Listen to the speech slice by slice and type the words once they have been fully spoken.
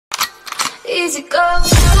Easy go.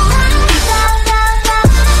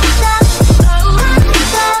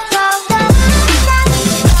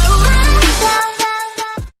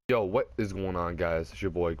 Yo, what is going on, guys? It's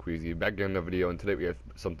your boy Queasy back in the video, and today we have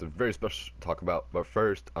something very special to talk about. But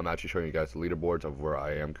first, I'm actually showing you guys the leaderboards of where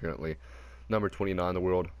I am currently. Number 29 in the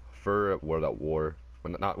world for World at War.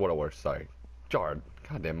 Well, not World at War, sorry. Jarred.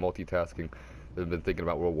 Goddamn multitasking. I've been thinking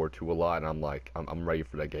about World War II a lot, and I'm like, I'm ready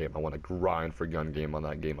for that game. I want to grind for gun game on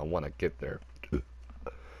that game. I want to get there.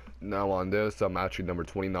 Now on this, I'm actually number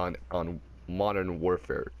 29 on Modern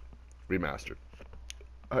Warfare Remastered.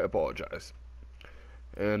 I apologize.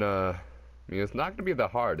 And I mean, it's not gonna be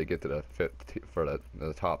that hard to get to the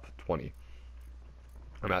the top 20.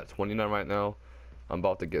 I'm at 29 right now. I'm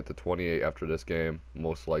about to get to 28 after this game,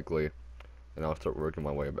 most likely, and I'll start working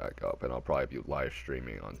my way back up. And I'll probably be live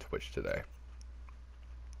streaming on Twitch today,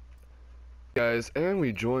 guys. And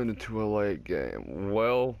we joined into a late game.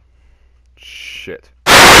 Well, shit.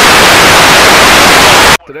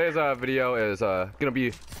 Today's video is gonna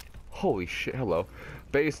be, holy shit, hello.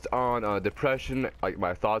 Based on depression, like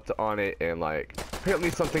my thoughts on it, and like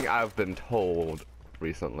apparently something I've been told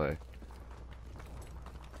recently.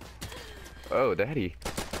 Oh, daddy.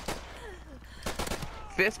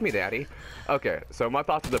 Fist me, daddy. Okay, so my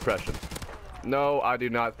thoughts on depression. No, I do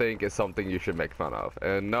not think it's something you should make fun of.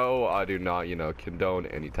 And no, I do not, condone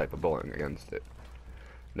any type of bullying against it.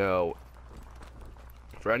 No.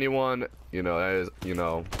 For anyone, that is,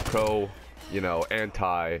 pro,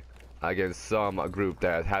 anti against some group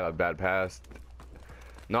that has had a bad past,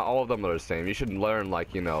 not all of them are the same. You should learn, like,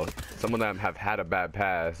 some of them have had a bad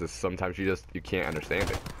past. Is sometimes you can't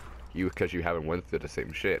understand it, because you haven't went through the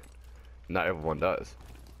same shit. Not everyone does.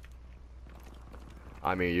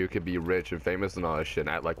 I mean, you could be rich and famous and all that shit and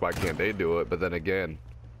act like, why can't they do it? But then again,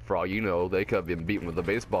 for all you know, they could have been beaten with a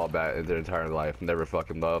baseball bat in their entire life, never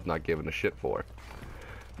fucking loved, not given a shit for.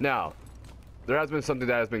 Now, there has been something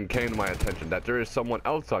that has been came to my attention, that there is someone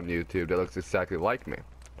else on YouTube that looks exactly like me.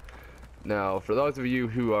 Now, for those of you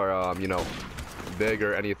who are, big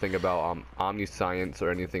or anything about omniscience or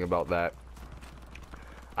anything about that,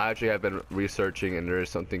 I actually have been researching, and there is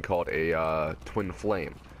something called a twin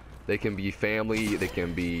flame. They can be family, they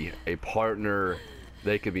can be a partner,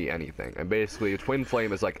 they could be anything. And basically, a twin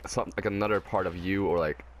flame is like something like another part of you, or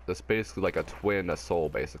like it's basically like a twin, a soul,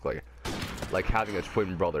 basically, like having a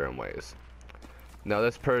twin brother in ways. Now,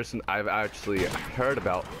 this person I've actually heard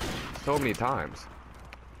about so many times,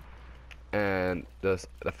 and the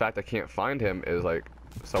fact I can't find him is like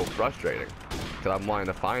so frustrating, because I'm wanting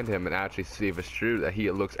to find him and actually see if it's true that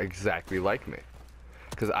he looks exactly like me,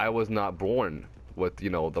 because I was not born with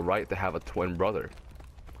the right to have a twin brother.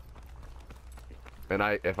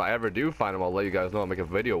 And if I ever do find him, I'll let you guys know. I'll make a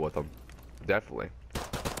video with him, definitely.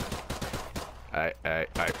 Hey.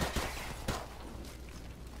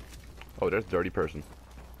 Oh, there's a dirty person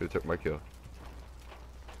who took my kill.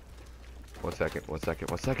 One second.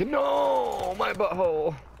 No, my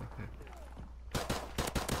butthole.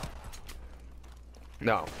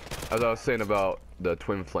 Now, as I was saying about the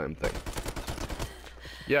twin flame thing.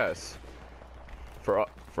 Yes, for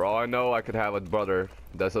all I know, I could have a brother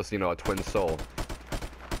that's just, a twin soul.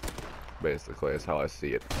 Basically, is how I see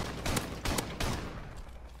it.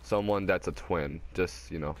 Someone that's a twin,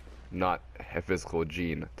 just, not a physical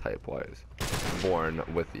gene type wise, born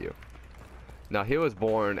with you. Now, he was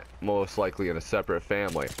born most likely in a separate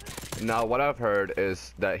family. Now, what I've heard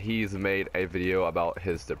is that he's made a video about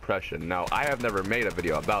his depression. Now, I have never made a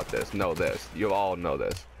video about this. Know this. You all know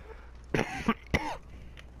this.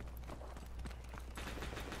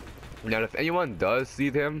 Now, if anyone does see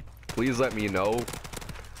him, please let me know,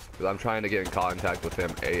 because I'm trying to get in contact with him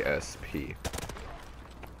ASAP.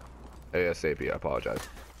 I apologize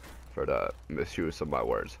for the misuse of my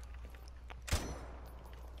words. Come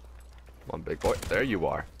on, big boy. There you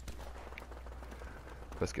are.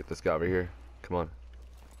 Let's get this guy over here. Come on.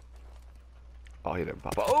 Oh, he didn't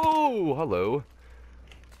pop up. Oh, hello.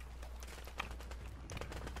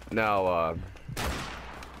 Now,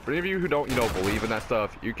 for any of you who don't, believe in that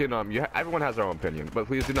stuff, you can, everyone has their own opinion, but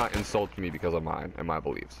please do not insult me because of mine and my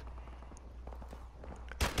beliefs.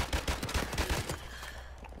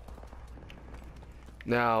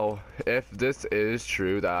 Now, if this is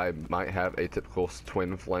true, that I might have a typical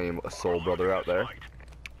twin flame soul brother out there,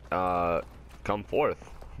 come forth.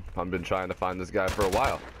 I've been trying to find this guy for a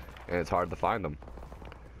while, and it's hard to find him.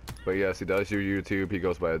 But yes, he does do YouTube. He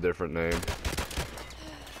goes by a different name.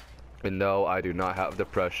 And no, I do not have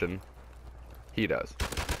depression. He does.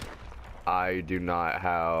 I do not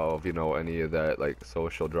have, any of that, like,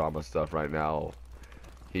 social drama stuff right now.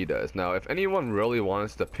 He does. Now, if anyone really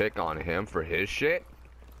wants to pick on him for his shit,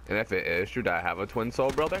 And if it is true that I have a twin soul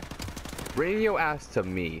brother, bring your ass to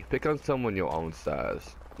me. Pick on someone your own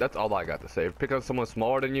size. That's all I got to say. Pick on someone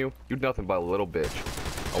smaller than you, you're nothing but a little bitch.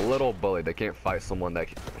 A little bully that can't fight someone that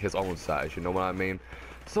his own size, you know what I mean?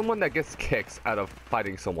 Someone that gets kicks out of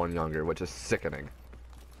fighting someone younger, which is sickening.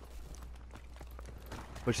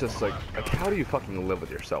 Which is like how do you fucking live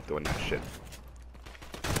with yourself doing that shit?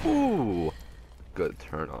 Ooh, good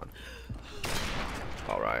turn on.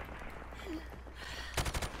 Alright.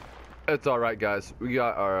 It's alright, guys. We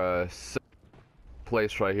got our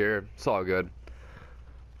place right here. It's all good.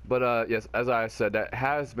 But yes, as I said, that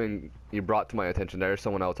has been brought to my attention. There's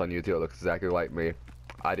someone else on YouTube that looks exactly like me.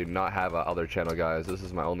 I do not have a other channel, guys. This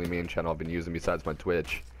is my only main channel I've been using besides my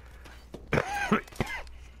Twitch.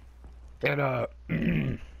 And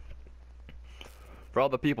for all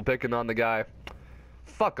the people picking on the guy,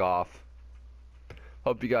 fuck off.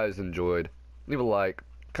 Hope you guys enjoyed. Leave a like,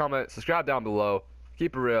 comment, subscribe down below.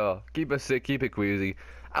 Keep it real, keep it sick, keep it queasy.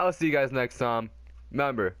 I'll see you guys next time.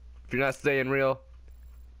 Remember, if you're not staying real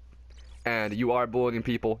and you are bullying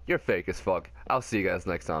people, you're fake as fuck. I'll see you guys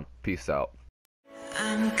next time. Peace out.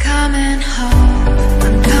 I'm coming home.